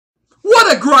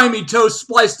Not a grimy toast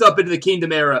spliced up into the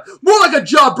Kingdom era. More like a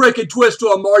jaw-breaking twist to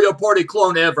a Mario Party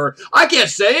clone ever. I can't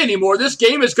say anymore. This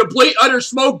game is complete, utter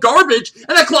smoke garbage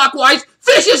and a clockwise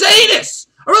fish's anus.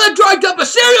 I rather dragged up a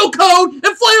cereal cone and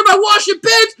flared my washing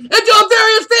pins into a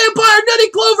various vampire nutty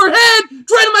clover head,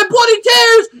 draining my bloody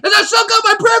tears as I sunk up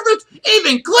my preference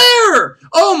even clearer.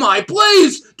 Oh my,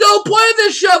 please, don't play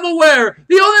this shovelware.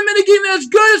 The only minigame that's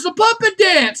good is the puppet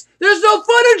dance. There's no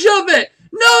footage of it.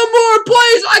 No more,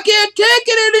 please. I can't take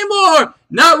it anymore.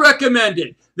 Not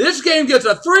recommended. This game gets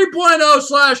a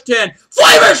 3.0/10.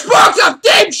 Flavor sparks of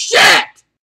deep shit.